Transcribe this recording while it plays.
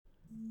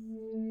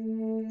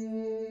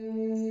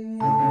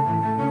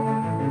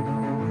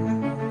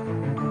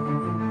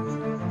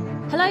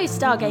Hello,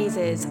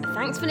 stargazers.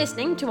 Thanks for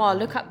listening to our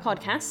Look Up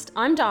podcast.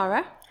 I'm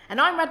Dara. And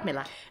I'm Rad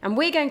Miller. And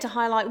we're going to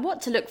highlight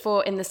what to look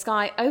for in the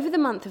sky over the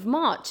month of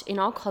March in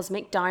our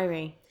Cosmic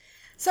Diary.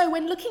 So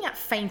when looking at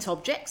faint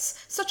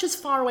objects, such as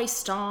faraway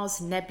stars,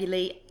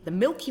 nebulae, the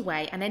Milky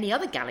Way and any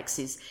other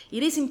galaxies,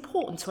 it is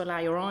important to allow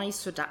your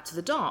eyes to adapt to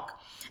the dark.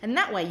 And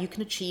that way you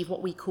can achieve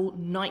what we call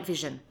night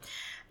vision.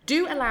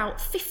 Do allow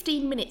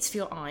 15 minutes for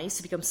your eyes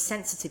to become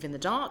sensitive in the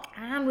dark,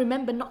 and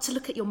remember not to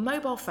look at your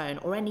mobile phone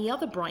or any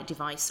other bright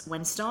device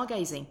when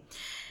stargazing.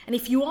 And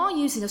if you are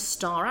using a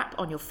star app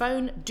on your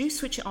phone, do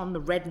switch it on the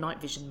red night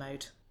vision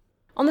mode.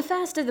 On the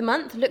first of the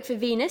month, look for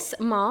Venus,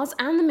 Mars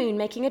and the Moon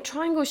making a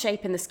triangle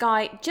shape in the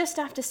sky just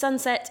after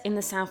sunset in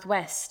the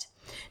southwest.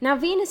 Now,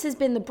 Venus has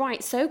been the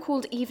bright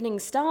so-called evening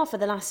star for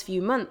the last few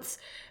months,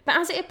 but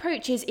as it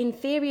approaches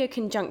inferior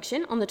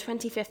conjunction on the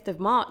 25th of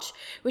March,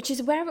 which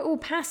is where it will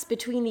pass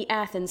between the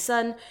Earth and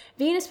Sun,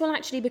 Venus will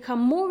actually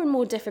become more and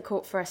more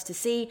difficult for us to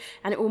see,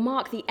 and it will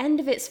mark the end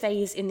of its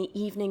phase in the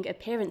evening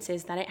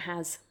appearances that it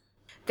has.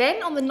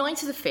 Then on the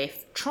night of the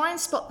 5th, try and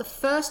spot the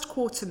first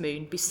quarter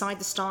moon beside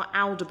the star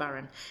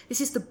Aldebaran. This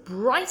is the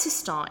brightest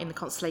star in the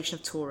constellation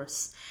of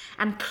Taurus.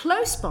 And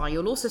close by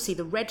you'll also see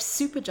the red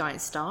supergiant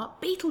star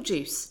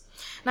Betelgeuse.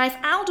 Now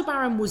if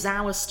Aldebaran was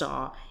our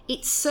star,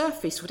 its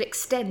surface would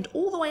extend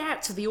all the way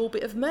out to the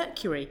orbit of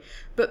Mercury.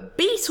 But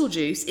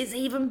Betelgeuse is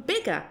even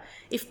bigger.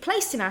 If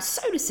placed in our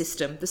solar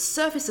system, the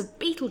surface of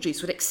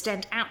Betelgeuse would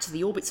extend out to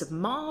the orbits of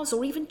Mars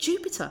or even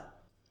Jupiter.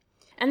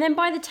 And then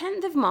by the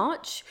 10th of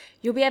March,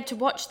 you'll be able to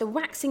watch the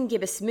waxing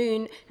gibbous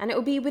moon, and it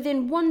will be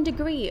within 1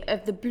 degree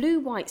of the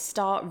blue-white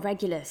star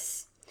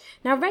Regulus.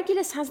 Now,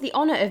 Regulus has the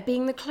honour of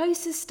being the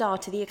closest star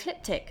to the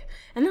ecliptic,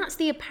 and that's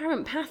the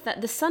apparent path that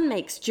the sun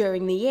makes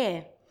during the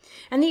year.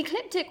 And the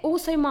ecliptic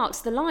also marks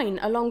the line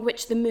along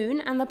which the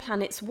moon and the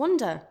planets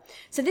wander.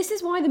 So this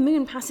is why the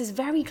moon passes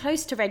very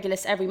close to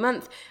Regulus every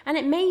month, and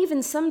it may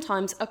even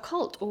sometimes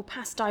occult or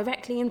pass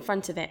directly in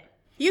front of it.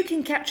 You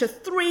can catch a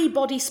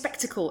 3-body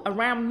spectacle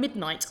around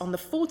midnight on the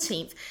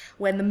 14th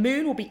when the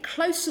moon will be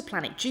close to the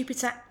planet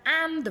Jupiter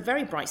and the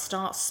very bright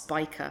star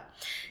Spica.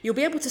 You'll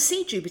be able to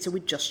see Jupiter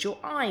with just your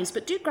eyes,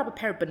 but do grab a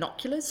pair of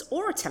binoculars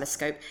or a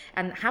telescope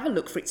and have a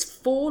look for its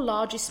 4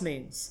 largest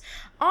moons.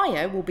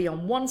 Io will be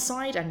on one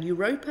side and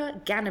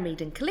Europa,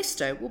 Ganymede and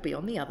Callisto will be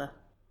on the other.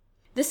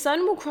 The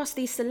sun will cross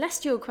the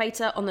celestial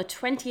equator on the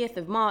 20th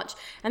of March,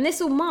 and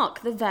this will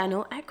mark the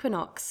vernal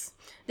equinox.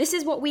 This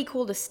is what we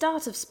call the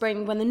start of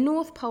spring, when the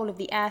north pole of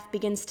the earth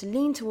begins to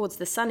lean towards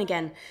the sun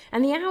again,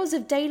 and the hours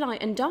of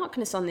daylight and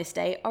darkness on this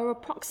day are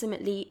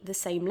approximately the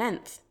same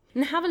length.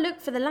 And have a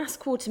look for the last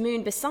quarter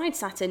moon beside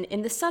Saturn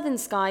in the southern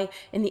sky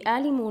in the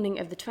early morning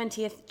of the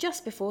 20th,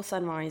 just before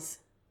sunrise.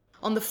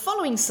 On the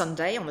following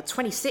Sunday, on the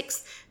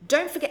 26th,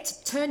 don't forget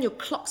to turn your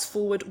clocks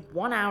forward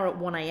 1 hour at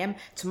 1 a.m.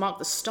 to mark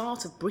the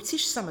start of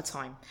British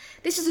summertime.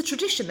 This is a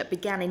tradition that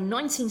began in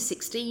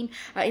 1916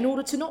 in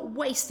order to not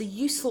waste the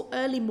useful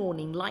early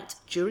morning light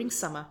during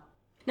summer.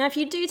 Now, if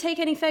you do take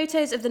any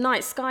photos of the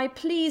night sky,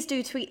 please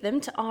do tweet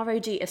them to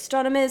ROG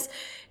Astronomers.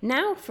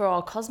 Now for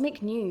our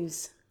cosmic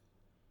news.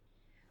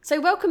 So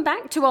welcome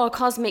back to our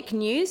Cosmic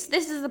News.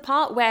 This is the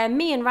part where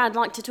me and Rad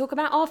like to talk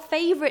about our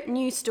favourite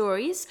news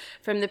stories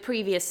from the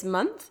previous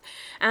month.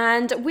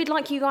 And we'd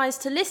like you guys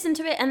to listen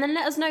to it and then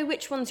let us know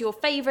which one's your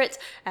favourite.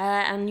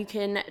 And you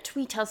can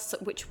tweet us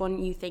which one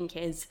you think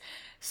is.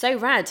 So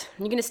Rad,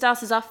 you're going to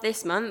start us off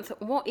this month.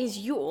 What is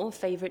your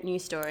favourite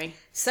news story?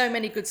 So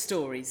many good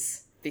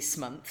stories this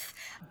month.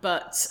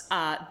 But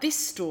this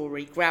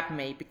story grabbed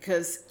me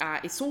because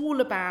it's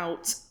all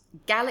about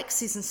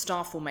galaxies and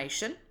star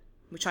formation,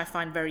 which I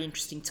find a very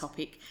interesting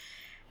topic.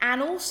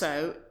 And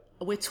also,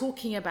 we're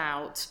talking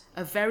about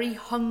a very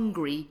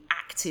hungry,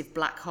 active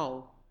black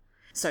hole.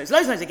 So it's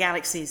loads and loads of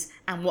galaxies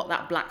and what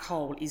that black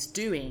hole is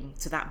doing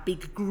to that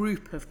big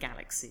group of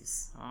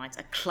galaxies, all right?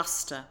 A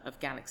cluster of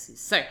galaxies.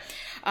 So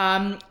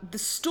the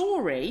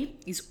story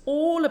is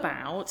all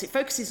about, it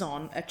focuses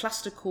on a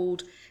cluster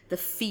called the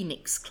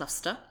Phoenix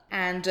Cluster.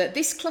 And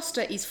this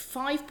cluster is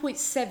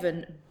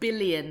 5.7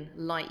 billion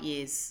light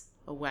years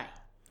away.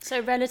 So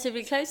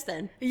relatively close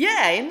then?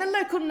 Yeah, in the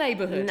local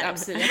neighbourhood, No.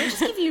 absolutely. I'll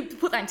just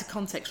put that into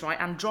context,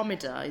 right?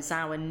 Andromeda is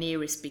our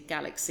nearest big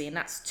galaxy, and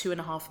that's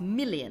 2.5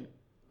 million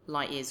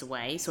light years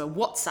away. So a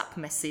WhatsApp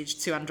message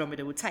to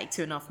Andromeda would take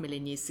 2.5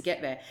 million years to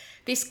get there.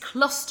 This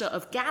cluster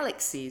of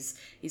galaxies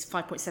is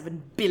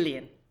 5.7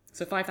 billion,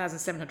 so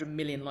 5,700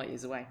 million light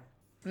years away.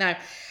 Now,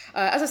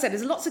 as I said,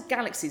 there's lots of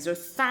galaxies. There are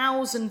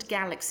 1,000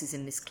 galaxies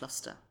in this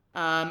cluster.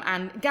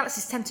 And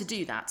galaxies tend to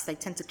do that. They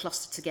tend to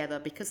cluster together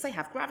because they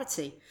have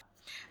gravity.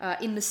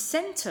 In the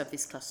centre of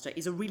this cluster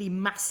is a really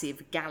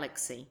massive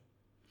galaxy.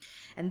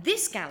 And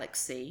this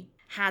galaxy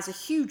has a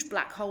huge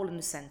black hole in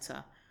the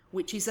centre,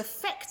 which is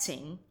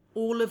affecting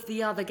all of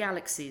the other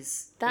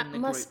galaxies That in the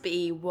must group.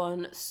 be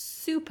one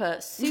super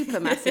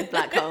massive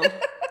black hole.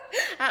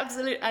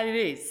 Absolutely, and it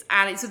is.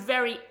 And it's a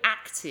very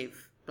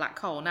active black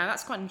hole. Now,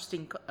 that's quite an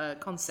interesting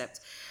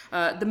concept.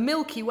 The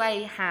Milky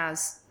Way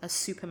has a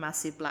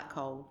supermassive black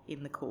hole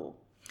in the core,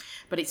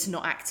 but it's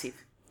not active.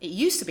 It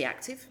used to be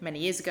active many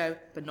years ago,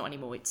 but not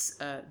anymore. It's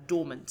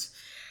dormant.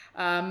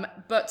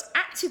 But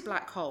active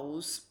black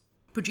holes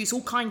produce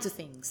all kinds of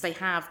things. They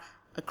have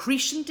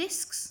accretion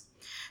disks.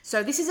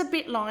 So this is a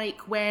bit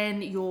like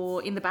when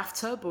you're in the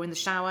bathtub or in the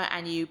shower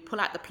and you pull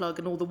out the plug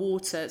and all the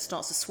water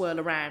starts to swirl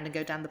around and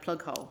go down the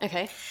plug hole.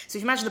 Okay. So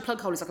if you imagine the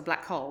plug hole is like a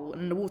black hole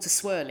and the water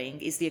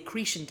swirling is the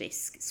accretion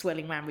disk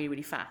swirling around really,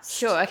 really fast.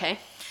 Sure, okay.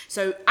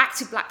 So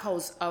active black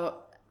holes are...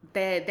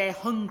 They're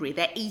hungry,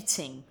 they're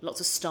eating lots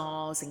of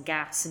stars and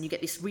gas, and you get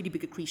this really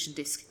big accretion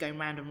disk going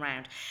round and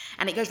round.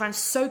 And it goes round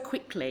so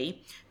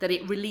quickly that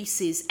it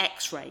releases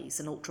X-rays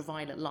and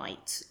ultraviolet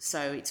light.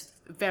 So it's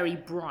very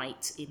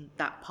bright in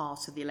that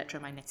part of the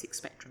electromagnetic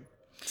spectrum.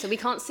 So we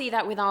can't see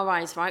that with our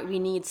eyes, right? We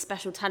need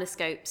special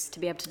telescopes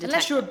to be able to detect.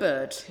 Unless you're a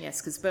bird, yes,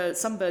 because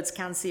some birds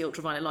can see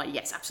ultraviolet light.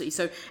 Yes, absolutely.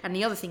 So, and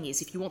the other thing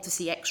is, if you want to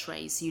see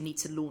X-rays, you need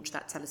to launch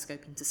that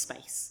telescope into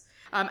space.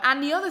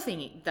 And the other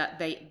thing that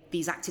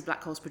these active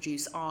black holes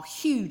produce are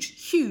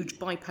huge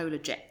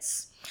bipolar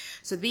jets.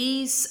 So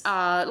these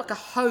are like a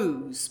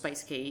hose,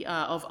 basically,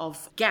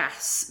 of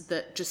gas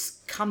that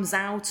just comes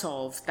out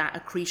of that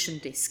accretion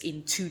disk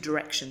in two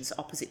directions,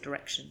 opposite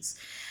directions.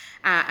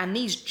 And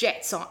these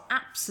jets are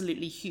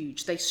absolutely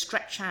huge. They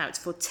stretch out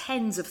for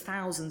tens of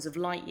thousands of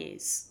light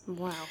years.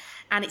 Wow.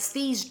 And it's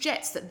these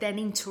jets that then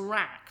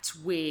interact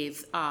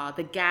with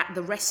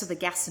the rest of the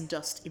gas and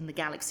dust in the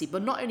galaxy.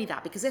 But not only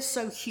that, because they're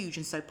so huge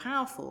and so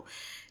powerful,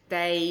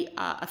 they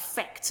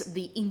affect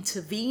the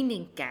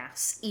intervening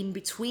gas in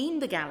between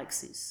the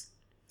galaxies.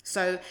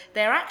 So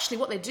they're actually,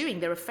 what they're doing,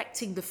 they're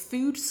affecting the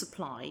food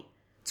supply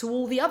to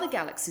all the other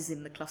galaxies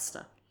in the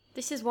cluster.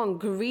 This is one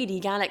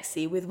greedy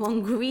galaxy with one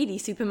greedy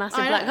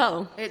supermassive black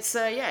hole. It's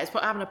it's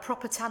having a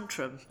proper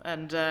tantrum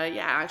and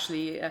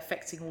actually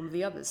affecting all of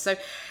the others. So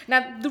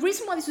now the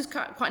reason why this was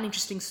quite an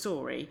interesting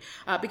story,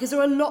 because there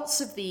are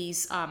lots of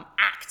these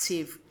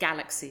active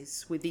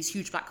galaxies with these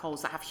huge black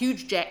holes that have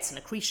huge jets and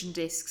accretion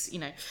disks,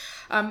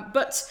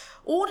 but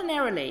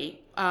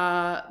ordinarily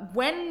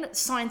when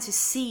scientists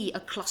see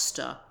a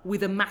cluster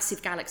with a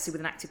massive galaxy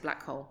with an active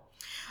black hole,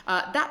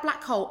 that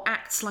black hole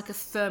acts like a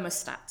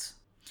thermostat.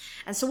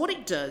 And so what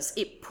it does,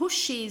 it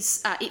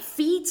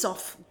feeds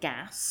off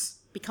gas,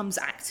 becomes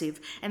active,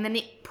 and then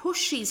it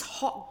pushes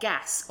hot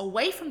gas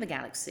away from the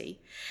galaxy.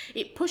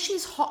 It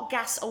pushes hot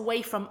gas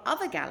away from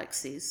other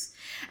galaxies,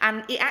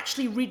 and it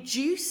actually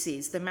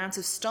reduces the amount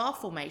of star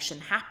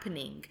formation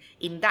happening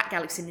in that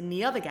galaxy and in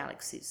the other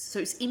galaxies. So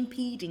it's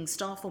impeding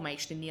star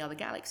formation in the other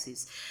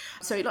galaxies.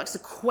 So it likes to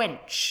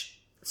quench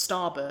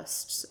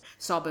starburst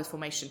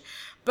formation.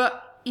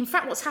 But in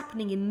fact, what's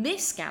happening in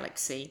this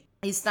galaxy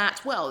is that,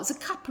 well, there's a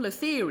couple of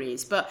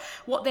theories, but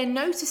what they're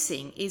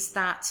noticing is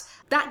that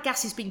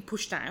gas is being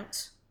pushed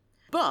out,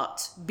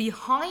 but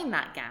behind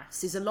that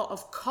gas is a lot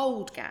of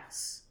cold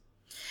gas.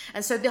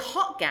 And so the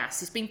hot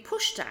gas is being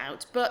pushed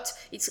out, but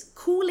it's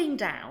cooling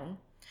down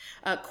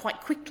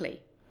quite quickly.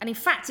 And in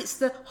fact, it's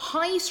the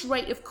highest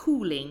rate of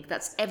cooling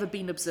that's ever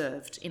been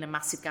observed in a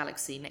massive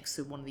galaxy next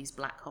to one of these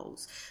black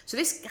holes. So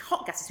this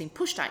hot gas is being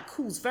pushed out,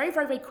 cools very,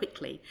 very, very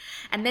quickly,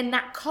 and then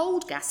that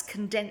cold gas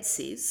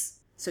condenses,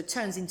 so it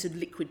turns into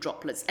liquid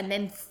droplets, and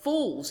then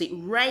falls, it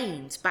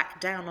rains back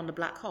down on the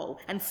black hole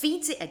and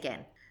feeds it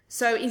again.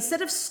 So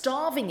instead of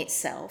starving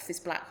itself, this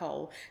black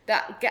hole,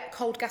 that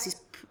cold gas is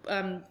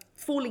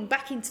falling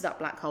back into that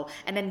black hole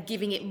and then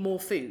giving it more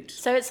food.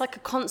 So it's like a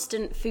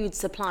constant food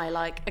supply,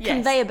 like a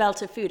conveyor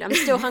belt of food. I'm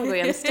still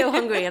hungry, I'm still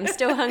hungry, I'm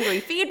still hungry.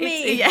 Feed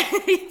me!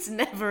 It's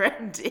never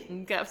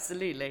ending,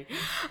 absolutely.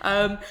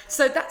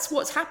 So that's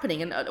what's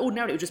happening, and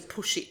ordinarily it would just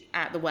push it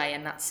out the way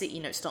and that's it,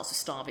 it starts to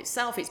starve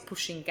itself. It's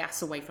pushing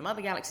gas away from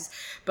other galaxies.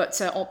 But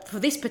for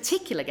this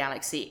particular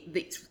galaxy,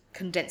 it's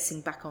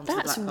condensing back onto the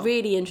black hole. That's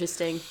really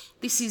interesting.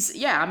 This is,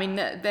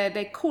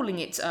 they're calling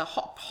it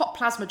hot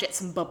plasma jets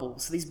and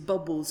bubbles, these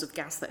bubbles of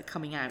gas that are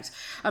coming out.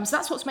 So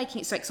that's what's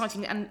making it so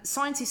exciting. And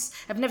scientists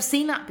have never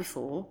seen that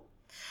before.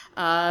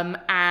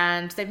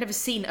 And they've never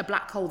seen a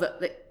black hole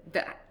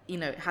that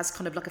has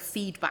kind of like a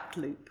feedback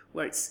loop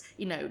where it's,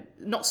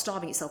 not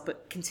starving itself,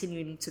 but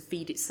continuing to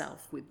feed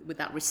itself with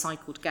that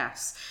recycled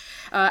gas.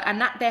 And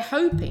that they're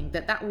hoping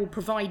that will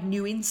provide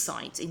new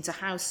insight into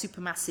how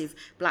supermassive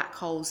black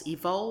holes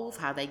evolve,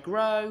 how they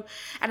grow.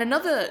 And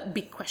another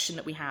big question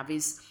that we have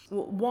is,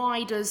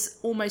 why does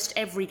almost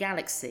every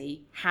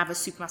galaxy have a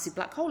supermassive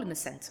black hole in the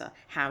center?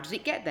 How did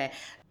it get there?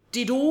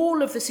 Did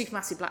all of the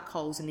supermassive black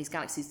holes in these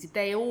galaxies, did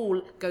they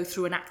all go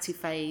through an active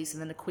phase and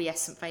then a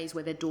quiescent phase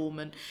where they're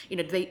dormant?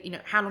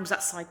 How long does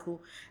that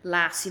cycle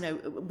last?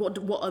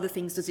 What other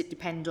things does it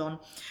depend on?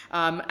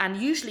 And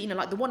usually,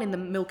 like the one in the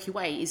Milky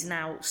Way is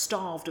now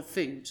starved of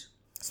food.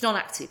 It's not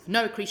active,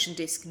 no accretion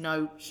disk,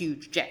 no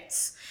huge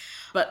jets.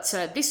 But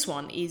this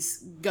one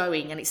is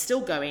going, and it's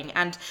still going.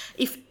 And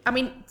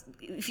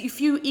if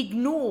you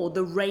ignore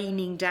the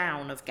raining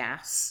down of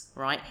gas,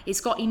 right,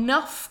 it's got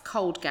enough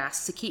cold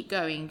gas to keep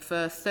going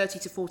for 30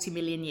 to 40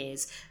 million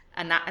years.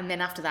 And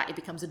then after that, it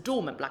becomes a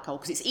dormant black hole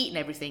because it's eaten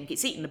everything.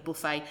 It's eaten the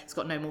buffet. It's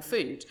got no more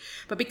food.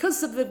 But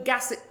because of the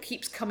gas that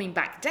keeps coming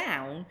back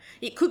down,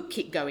 it could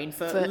keep going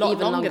for a lot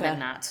longer than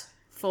that.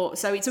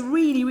 So it's a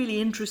really, really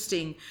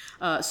interesting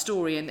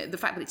story, and the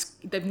fact that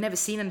they've never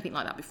seen anything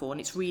like that before, and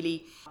it's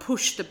really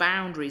pushed the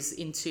boundaries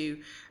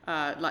into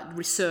like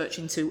research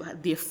into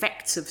the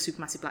effects of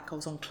supermassive black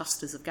holes on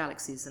clusters of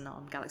galaxies and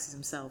on galaxies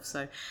themselves.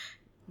 So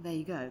there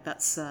you go.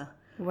 That's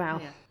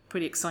wow,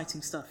 pretty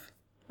exciting stuff.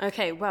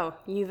 Okay, well,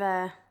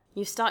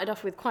 you've started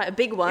off with quite a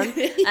big one.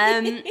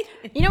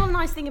 You know what the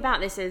nice thing about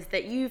this is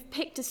that you've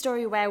picked a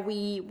story where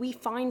we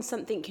find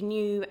something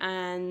new,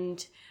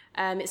 and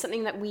it's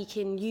something that we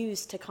can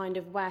use to kind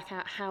of work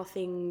out how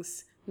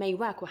things may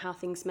work or how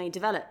things may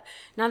develop.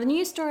 Now, the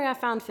news story I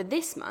found for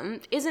this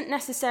month isn't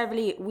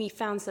necessarily we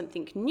found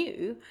something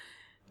new,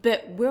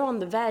 but we're on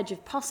the verge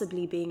of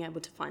possibly being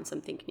able to find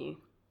something new.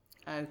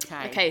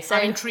 Okay, so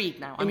I'm intrigued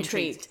now. I'm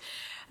intrigued.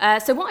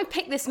 So what I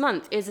picked this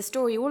month is a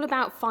story all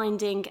about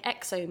finding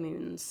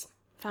exomoons.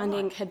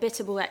 Finding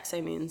habitable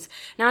exomoons.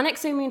 Now, an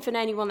exomoon, for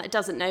anyone that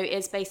doesn't know,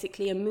 is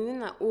basically a moon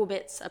that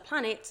orbits a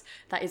planet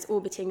that is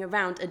orbiting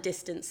around a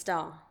distant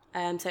star.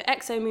 So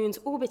exomoons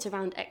orbit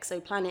around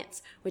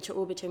exoplanets, which are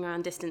orbiting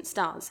around distant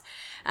stars.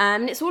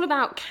 And it's all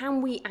about,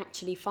 can we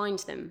actually find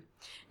them?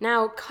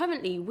 Now,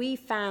 currently, we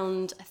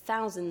found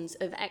thousands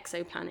of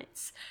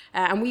exoplanets.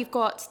 And we've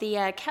got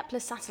the Kepler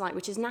satellite,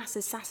 which is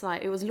NASA's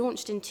satellite. It was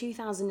launched in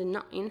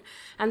 2009.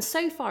 And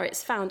so far,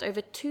 it's found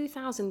over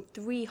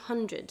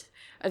 2,300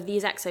 of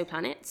these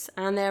exoplanets.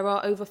 And there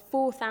are over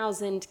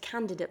 4,000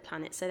 candidate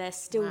planets. So they're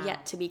still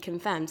yet to be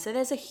confirmed. So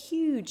there's a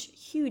huge,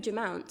 huge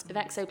amount of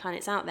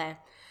exoplanets out there.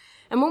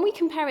 And when we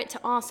compare it to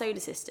our solar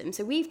system,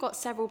 so we've got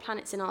several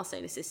planets in our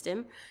solar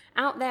system.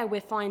 Out there, we're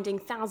finding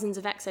thousands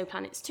of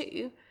exoplanets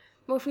too.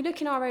 Well, if we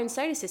look in our own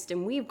solar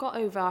system, we've got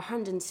over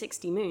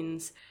 160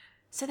 moons.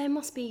 So there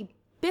must be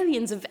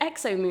billions of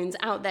exomoons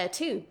out there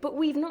too, but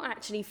we've not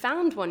actually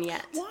found one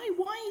yet.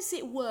 Why is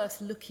it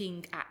worth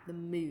looking at the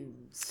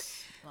moons?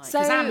 Because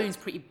So- our moon's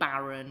pretty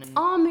barren. And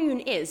Our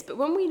moon is, but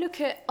when we look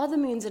at other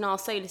moons in our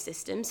solar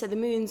system, so the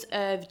moons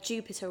of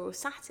Jupiter or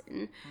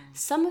Saturn,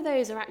 some of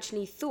those are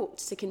actually thought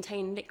to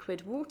contain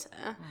liquid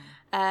water,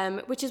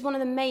 which is one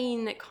of the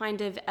main kind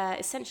of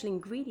essential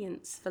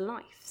ingredients for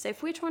life. So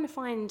if we're trying to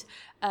find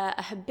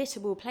a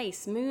habitable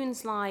place,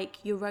 moons like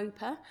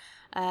Europa,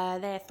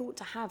 they're thought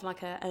to have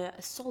like a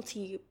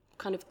salty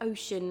kind of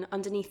ocean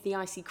underneath the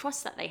icy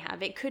crust that they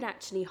have. It could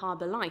actually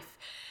harbour life.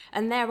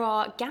 And there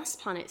are gas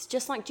planets,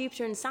 just like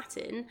Jupiter and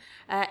Saturn,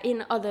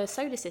 in other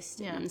solar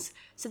systems.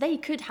 So they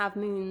could have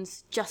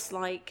moons just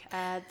like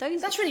those.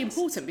 that's really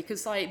important,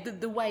 because like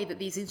the way that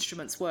these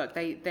instruments work,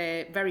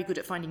 they're very good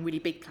at finding really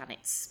big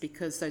planets,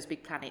 because those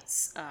big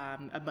planets are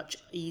much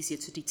easier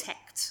to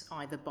detect,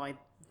 either by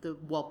the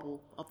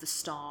wobble of the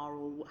star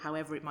or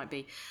however it might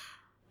be.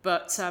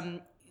 But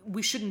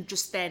we shouldn't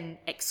just then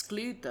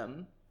exclude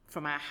them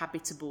from our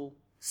habitable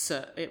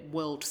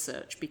world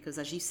search, because,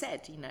 as you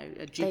said,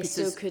 Jupiter's, they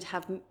still could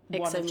have one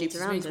of exomoons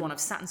Jupiter's around moons, them. one of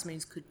Saturn's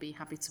moons could be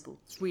habitable.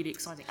 It's really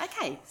exciting.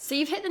 Okay. So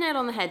you've hit the nail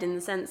on the head in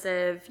the sense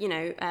of,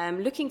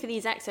 looking for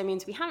these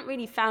exomoons. We haven't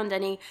really found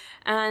any.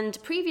 And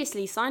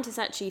previously, scientists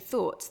actually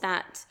thought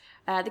that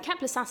the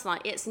Kepler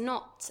satellite, it's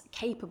not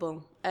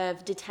capable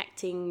of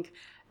detecting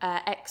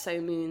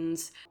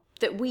exomoons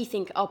that we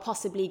think are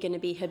possibly going to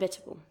be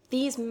habitable.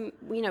 These,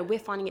 we're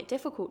finding it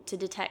difficult to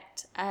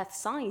detect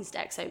Earth-sized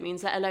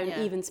exomoons, let alone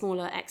even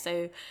smaller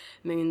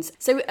exomoons.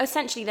 So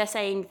essentially they're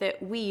saying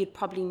that we'd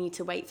probably need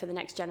to wait for the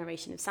next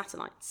generation of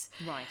satellites.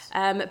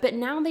 Right. But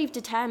now they've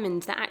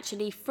determined that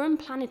actually from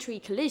planetary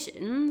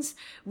collisions,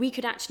 we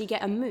could actually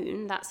get a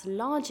moon that's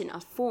large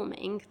enough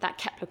forming that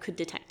Kepler could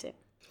detect it.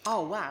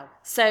 Oh, wow.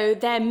 So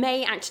there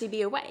may actually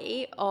be a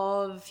way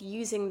of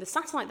using the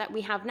satellite that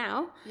we have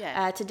now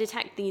to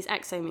detect these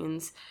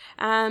exomoons.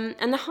 And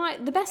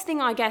the best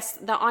thing, I guess,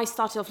 that I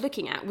started off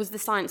looking at was the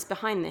science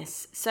behind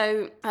this.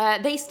 So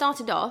they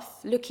started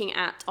off looking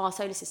at our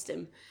solar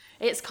system.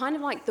 It's kind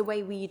of like the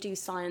way we do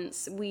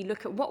science. We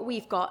look at what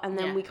we've got and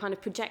then we kind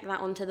of project that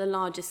onto the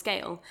larger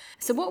scale.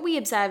 So what we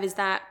observe is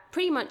that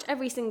pretty much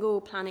every single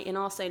planet in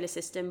our solar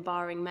system,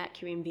 barring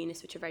Mercury and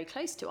Venus, which are very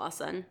close to our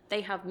sun, they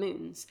have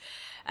moons.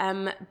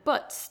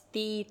 But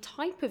the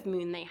type of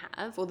moon they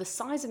have, or the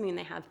size of moon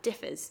they have,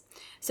 differs.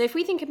 So if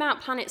we think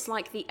about planets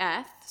like the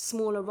Earth,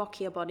 smaller,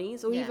 rockier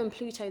bodies, or even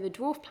Pluto, the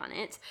dwarf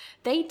planet,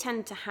 they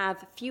tend to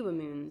have fewer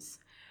moons.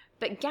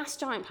 But gas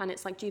giant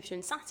planets like Jupiter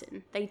and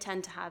Saturn, they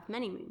tend to have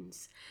many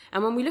moons.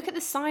 And when we look at the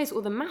size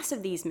or the mass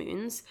of these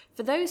moons,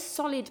 for those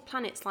solid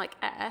planets like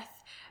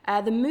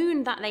Earth, the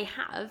moon that they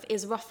have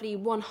is roughly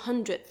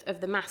 1/100th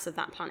of the mass of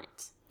that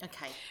planet.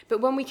 Okay.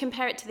 But when we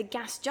compare it to the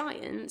gas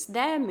giants,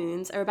 their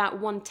moons are about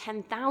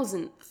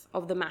 1/10,000th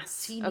of the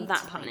mass of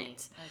that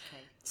planet.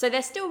 Okay. So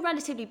they're still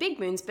relatively big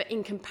moons, but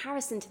in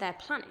comparison to their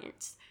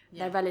planet,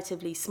 they're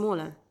relatively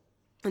smaller.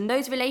 And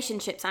those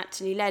relationships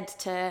actually led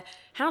to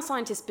how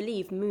scientists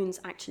believe moons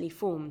actually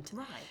formed.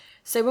 Right.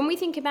 So when we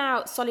think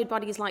about solid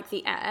bodies like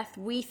the Earth,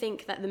 we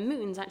think that the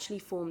moons actually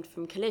formed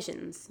from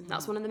collisions.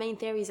 That's one of the main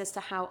theories as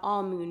to how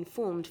our moon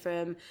formed,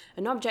 from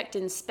an object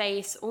in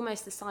space,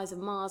 almost the size of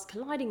Mars,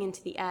 colliding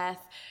into the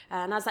Earth.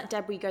 And as that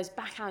debris goes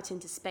back out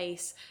into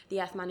space,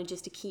 the Earth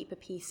manages to keep a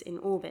piece in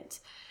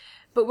orbit.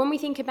 But when we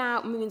think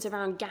about moons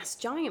around gas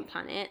giant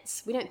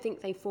planets, we don't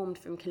think they formed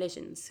from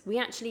collisions. We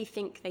actually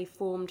think they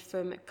formed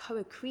from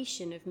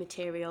co-accretion of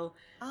material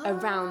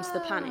around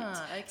the planet.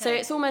 Okay. So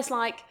it's almost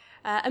like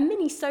a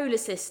mini solar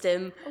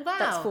system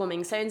that's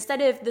forming. So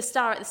instead of the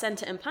star at the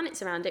centre and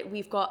planets around it,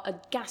 we've got a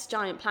gas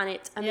giant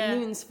planet and the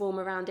moons form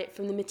around it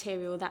from the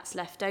material that's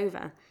left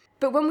over.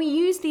 But when we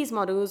use these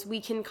models,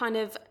 we can kind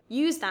of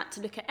use that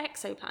to look at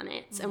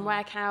exoplanets and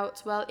work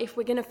out, well, if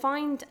we're going to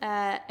find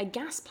a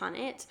gas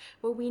planet,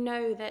 well, we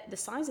know that the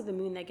size of the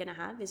moon they're going to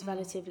have is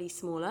relatively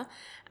smaller,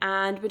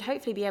 and we'd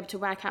hopefully be able to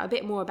work out a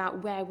bit more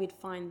about where we'd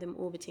find them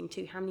orbiting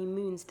to, how many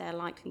moons they're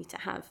likely to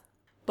have.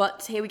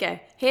 But here we go.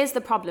 Here's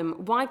the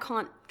problem. Why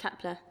can't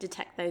Kepler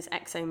detect those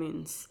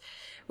exomoons?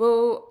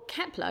 Well,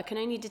 Kepler can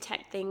only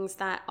detect things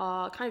that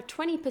are kind of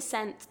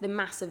 20% the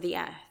mass of the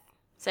Earth.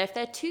 So if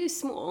they're too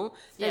small,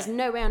 there's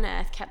no way on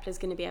Earth Kepler's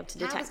going to be able to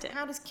detect it.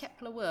 How does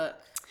Kepler work?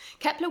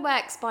 Kepler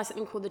works by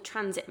something called the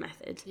transit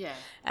method.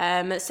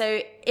 Yeah.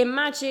 So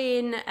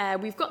imagine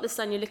we've got the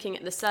sun, you're looking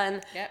at the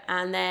sun,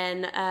 and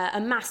then a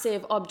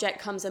massive object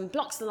comes and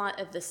blocks the light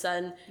of the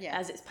sun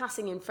as it's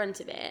passing in front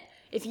of it.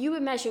 If you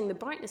were measuring the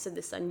brightness of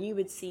the sun, you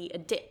would see a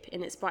dip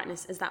in its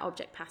brightness as that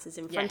object passes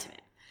in front of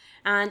it.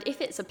 And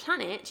if it's a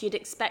planet, you'd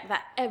expect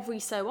that every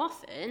so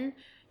often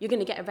you're going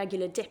to get a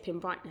regular dip in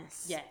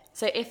brightness. Yeah.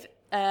 So if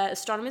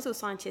astronomers or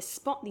scientists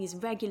spot these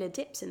regular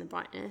dips in the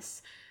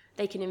brightness,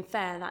 they can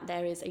infer that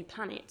there is a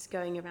planet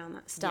going around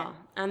that star.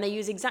 And they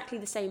use exactly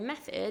the same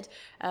method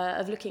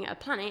of looking at a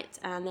planet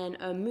and then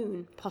a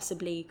moon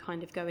possibly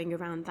kind of going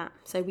around that.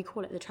 So we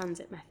call it the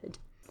transit method.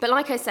 But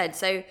like I said,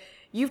 so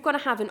you've got to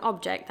have an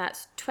object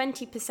that's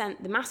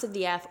 20% the mass of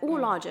the Earth or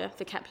larger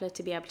for Kepler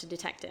to be able to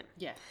detect it.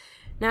 Yeah.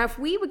 Now, if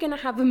we were going to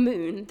have a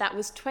moon that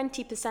was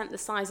 20% the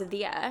size of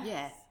the Earth,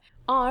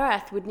 our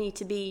Earth would need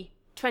to be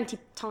 20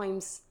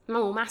 times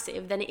more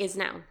massive than it is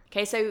now.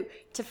 Okay, so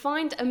to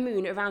find a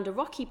moon around a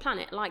rocky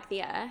planet like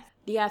the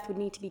Earth would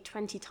need to be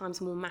 20 times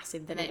more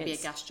massive than it is. And it'd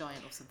be a gas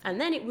giant or something. And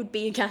then it would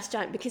be a gas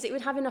giant because it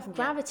would have enough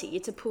gravity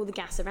to pull the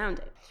gas around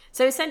it.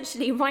 So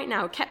essentially, right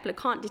now, Kepler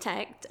can't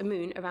detect a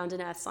moon around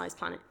an Earth-sized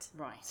planet.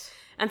 Right.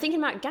 And thinking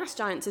about gas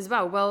giants as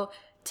well, well,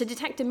 to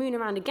detect a moon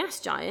around a gas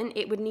giant,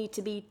 it would need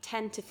to be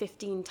 10 to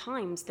 15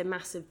 times the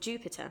mass of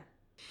Jupiter.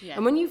 Yeah.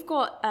 And when you've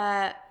got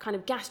kind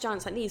of gas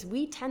giants like these,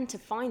 we tend to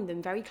find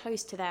them very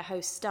close to their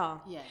host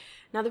star. Yeah.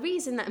 Now, the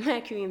reason that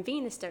Mercury and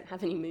Venus don't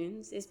have any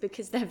moons is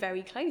because they're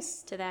very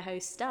close to their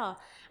host star.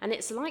 And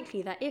it's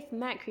likely that if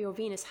Mercury or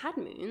Venus had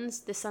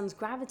moons, the sun's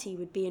gravity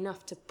would be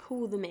enough to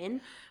pull them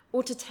in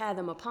or to tear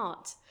them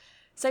apart.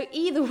 So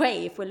either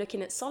way, if we're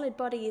looking at solid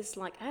bodies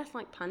like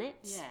Earth-like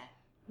planets,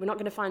 we're not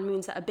going to find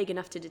moons that are big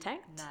enough to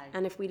detect. No.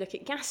 And if we look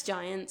at gas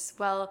giants,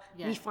 well,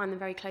 we find them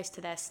very close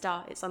to their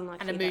star. It's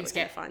unlikely and the moons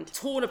that we're going to find.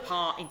 torn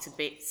apart into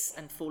bits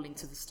and fall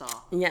into the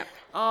star. Yep.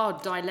 Oh,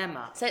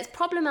 dilemma. So it's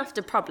problem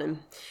after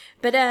problem.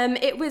 But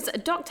it was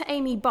Dr.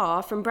 Amy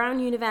Barr from Brown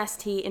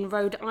University in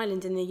Rhode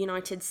Island in the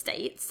United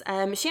States.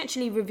 She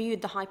actually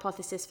reviewed the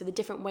hypothesis for the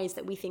different ways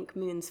that we think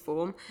moons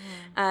form.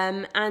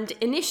 And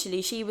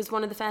initially, she was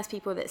one of the first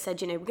people that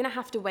said, you know, we're going to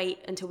have to wait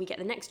until we get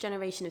the next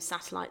generation of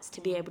satellites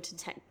to be able to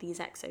detect these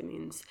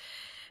exomoons.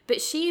 But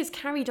she has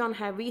carried on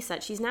her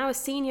research. She's now a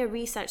senior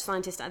research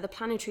scientist at the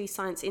Planetary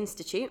Science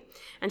Institute,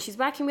 and she's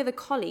working with a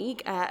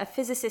colleague, a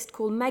physicist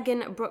called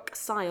Megan Brooke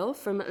Seil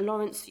from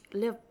Lawrence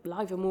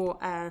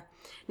Livermore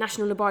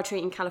National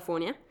Laboratory in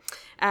California.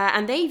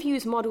 And they've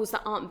used models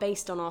that aren't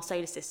based on our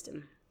solar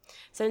system.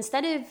 So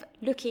instead of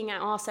looking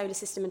at our solar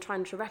system and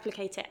trying to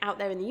replicate it out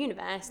there in the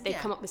universe, they've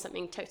come up with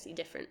something totally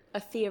different,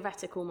 a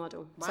theoretical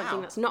model,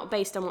 something that's not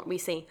based on what we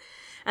see.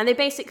 And they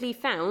basically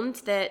found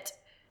that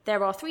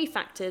there are 3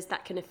 factors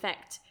that can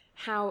affect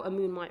how a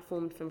moon might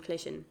form from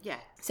collision. Yeah.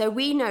 So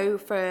we know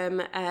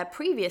from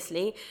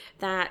previously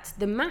that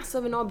the mass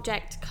of an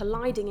object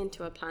colliding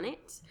into a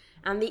planet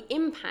and the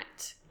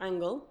impact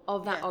angle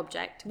of that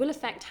object will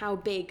affect how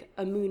big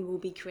a moon will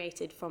be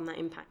created from that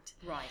impact.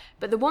 Right.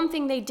 But the one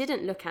thing they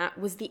didn't look at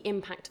was the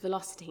impact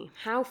velocity,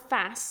 how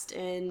fast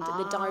and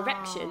the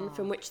direction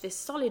from which this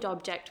solid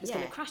object was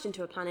going to crash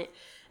into a planet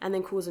and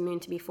then cause a moon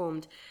to be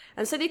formed.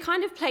 And so they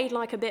kind of played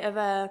like a bit of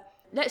a,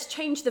 let's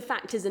change the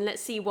factors and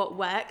let's see what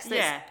works.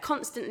 Let's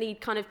constantly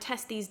kind of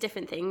test these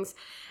different things.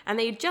 And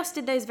they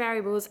adjusted those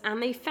variables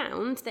and they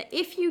found that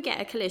if you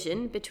get a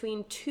collision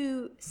between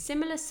 2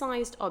 similar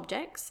sized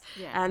objects,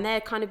 and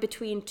they're kind of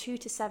between 2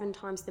 to 7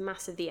 times the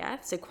mass of the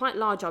Earth, so quite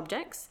large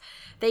objects,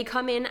 they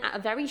come in at a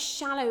very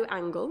shallow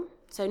angle.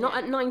 So not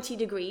at 90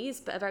 degrees,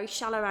 but a very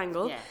shallow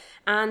angle. Yeah.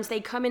 And they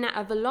come in at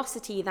a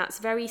velocity that's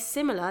very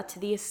similar to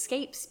the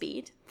escape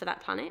speed for that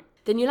planet.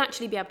 Then you'll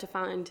actually be able to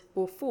find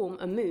or form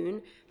a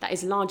moon that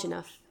is large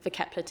enough for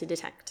Kepler to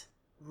detect.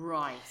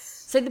 Right.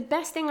 So the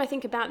best thing I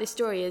think about this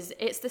story is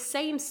it's the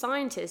same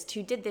scientist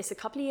who did this a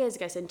couple of years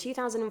ago. So in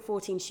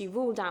 2014, she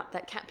ruled out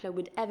that Kepler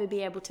would ever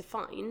be able to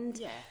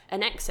find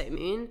an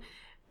exomoon.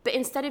 But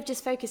instead of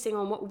just focusing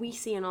on what we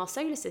see in our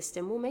solar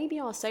system, well, maybe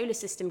our solar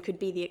system could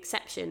be the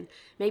exception.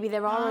 Maybe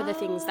there are other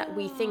things that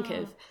we think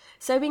of.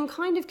 So in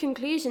kind of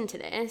conclusion to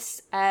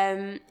this,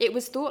 it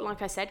was thought,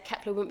 like I said,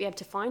 Kepler wouldn't be able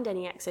to find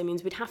any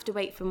exomoons. We'd have to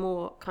wait for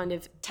more kind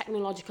of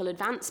technological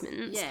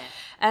advancements.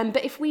 Yeah.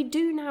 But if we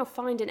do now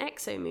find an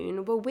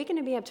exomoon, well, we're going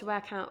to be able to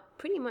work out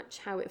pretty much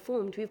how it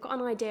formed. We've got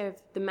an idea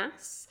of the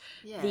mass,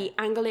 the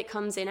angle it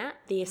comes in at,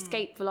 the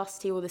escape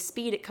velocity or the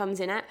speed it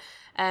comes in at.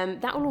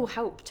 That will all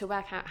help to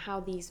work out how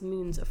these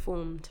moons are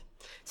formed.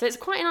 So it's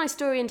quite a nice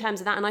story in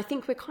terms of that, and I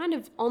think we're kind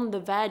of on the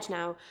verge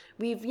now.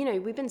 We've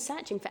been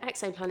searching for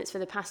exoplanets for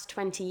the past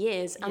 20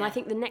 years, and I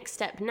think the next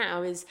step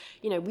now is,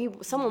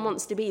 someone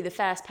wants to be the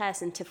first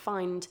person to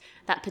find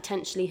that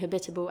potentially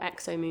habitable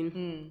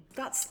exomoon.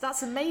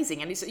 That's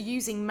amazing, and it's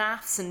using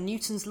maths and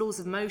Newton's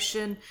laws of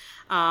motion,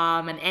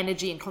 and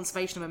energy and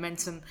conservation of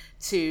momentum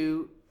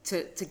to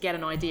get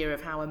an idea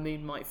of how a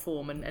moon might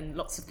form, and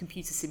lots of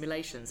computer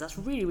simulations. That's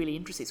really, really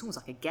interesting. It's almost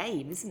like a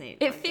game, isn't it?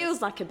 It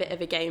feels like a bit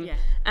of a game. Yeah.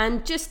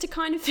 And just to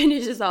kind of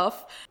finish us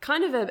off,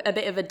 kind of a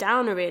bit of a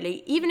downer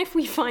really, even if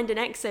we find an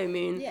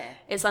exomoon,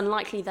 it's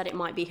unlikely that it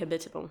might be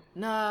habitable.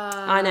 No.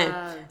 I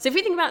know. So if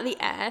we think about the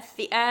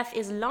Earth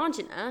is large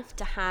enough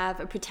to have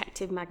a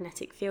protective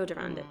magnetic field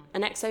around it.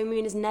 An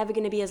exomoon is never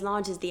going to be as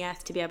large as the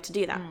Earth to be able to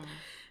do that.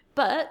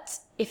 But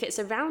if it's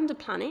around a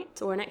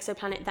planet or an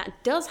exoplanet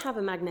that does have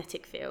a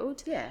magnetic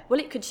field,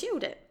 well, it could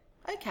shield it.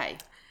 Okay.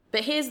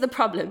 But here's the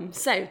problem.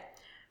 So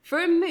for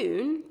a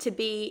moon to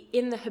be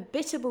in the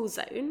habitable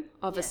zone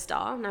of a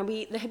star, now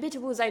the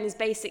habitable zone is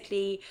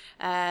basically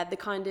the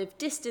kind of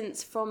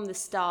distance from the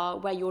star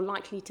where you're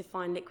likely to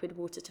find liquid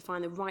water, to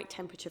find the right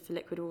temperature for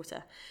liquid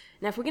water.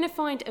 Now, if we're going to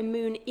find a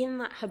moon in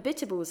that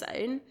habitable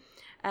zone,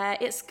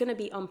 it's going to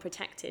be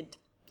unprotected.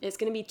 It's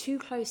going to be too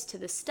close to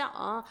the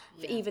star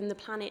for even the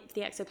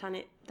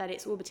exoplanet that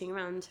it's orbiting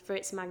around, for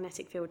its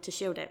magnetic field to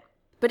shield it.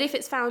 But if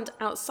it's found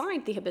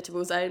outside the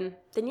habitable zone,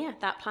 then the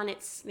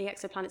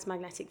exoplanet's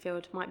magnetic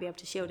field might be able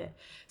to shield it.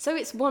 So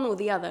it's one or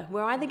the other.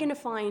 We're either going to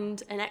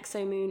find an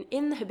exomoon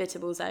in the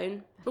habitable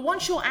zone. But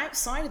once you're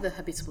outside of the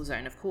habitable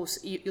zone, of course,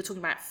 you're talking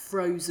about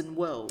frozen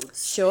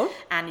worlds. Sure.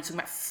 And you're talking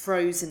about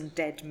frozen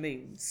dead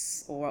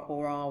moons,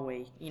 or are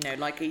we?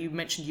 Like you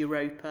mentioned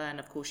Europa, and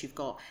of course you've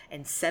got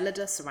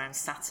Enceladus around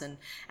Saturn,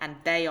 and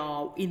they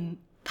are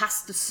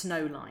past the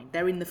snow line.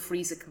 They're in the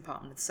freezer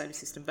compartment of the solar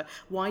system. But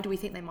why do we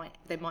think they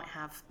might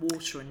have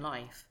water and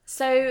life?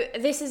 So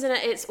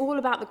it's all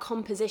about the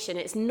composition.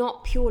 It's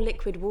not pure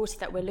liquid water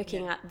that we're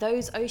looking at.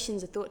 Those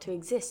oceans are thought to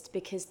exist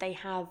because they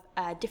have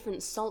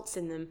different salts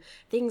in them.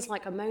 Things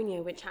like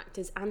ammonia, which act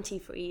as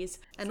antifreeze.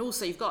 And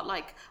also you've got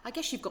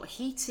you've got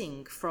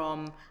heating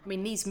from,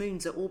 these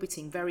moons are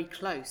orbiting very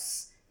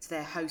close to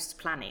their host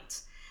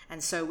planet.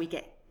 And so we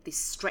get this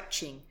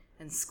stretching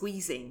and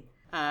squeezing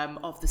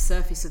of the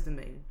surface of the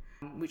moon,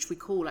 which we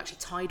call actually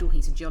tidal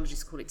heating.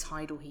 Geologists call it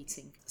tidal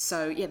heating.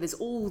 So there's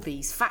all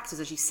these factors,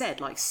 as you said,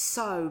 like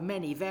so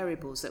many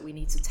variables that we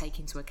need to take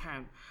into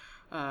account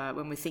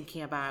when we're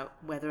thinking about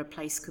whether a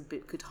place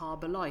could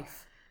harbour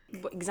life.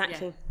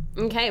 Exactly.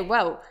 Yeah. Okay,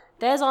 well,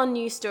 there's our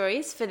news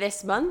stories for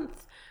this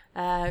month.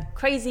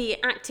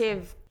 Crazy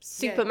active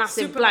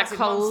supermassive black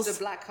holes.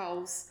 Monster black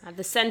holes at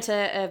the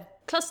centre of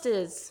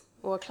clusters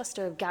or a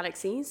cluster of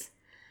galaxies,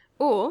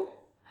 or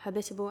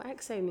habitable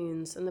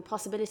exomoons, and the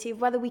possibility of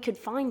whether we could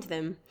find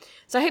them.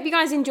 So I hope you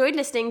guys enjoyed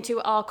listening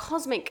to our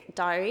Cosmic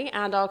Diary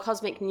and our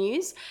Cosmic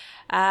News.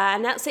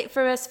 And that's it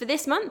for us for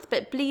this month,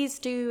 but please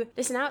do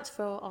listen out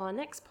for our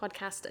next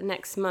podcast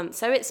next month.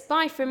 So it's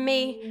bye from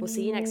me. We'll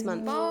see you next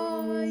month.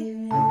 Bye.